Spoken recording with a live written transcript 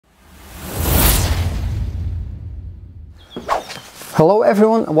Hello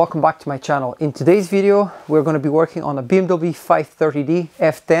everyone and welcome back to my channel. In today's video we're going to be working on a BMW 530D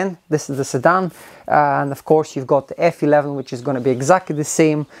F10. This is the sedan, and of course you've got the F11, which is going to be exactly the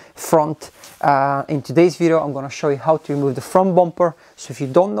same front. In today's video I'm going to show you how to remove the front bumper, so if you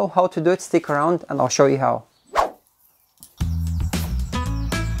don't know how to do it, stick around and I'll show you how.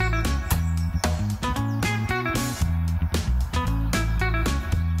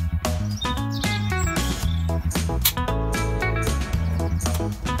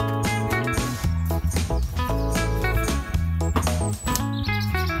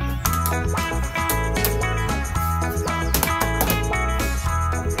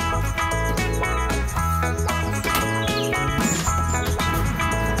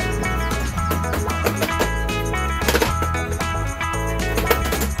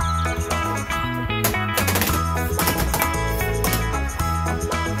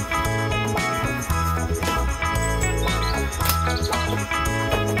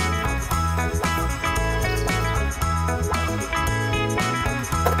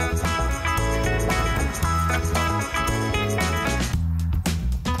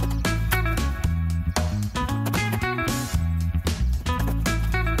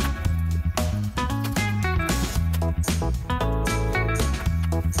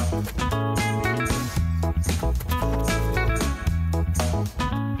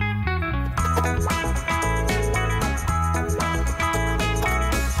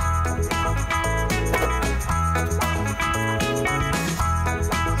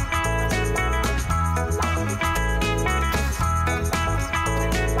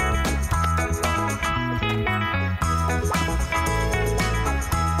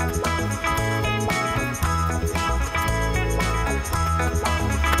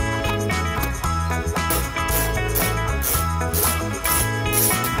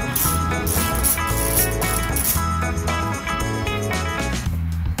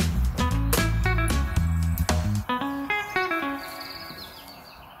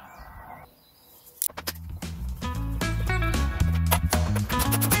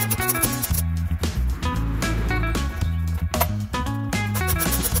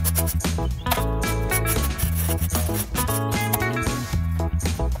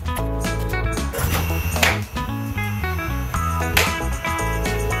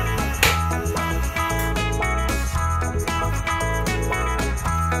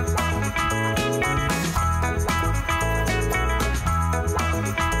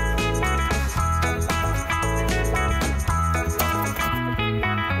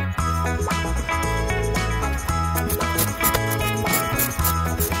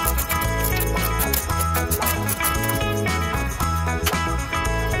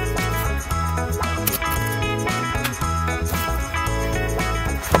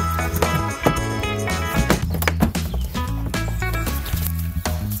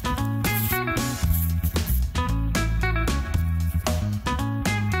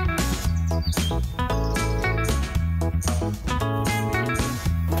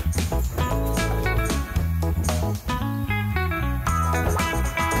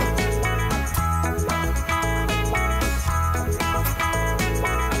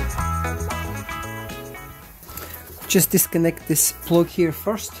 Just disconnect this plug here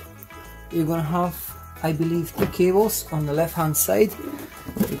first. You're gonna have, I believe, two cables on the left hand side.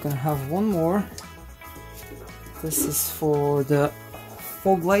 You're gonna have one more. This is for the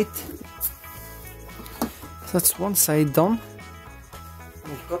fog light. So that's one side done.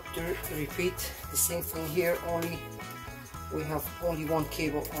 We've got to repeat the same thing here, only we have only one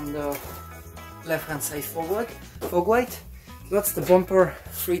cable on the left hand side fog light. So that's the bumper,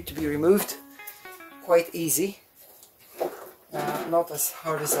 free to be removed. Quite easy. Not as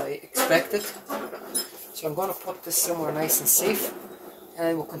hard as I expected. So I'm going to put this somewhere nice and safe,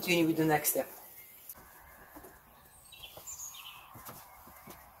 and we'll continue with the next step.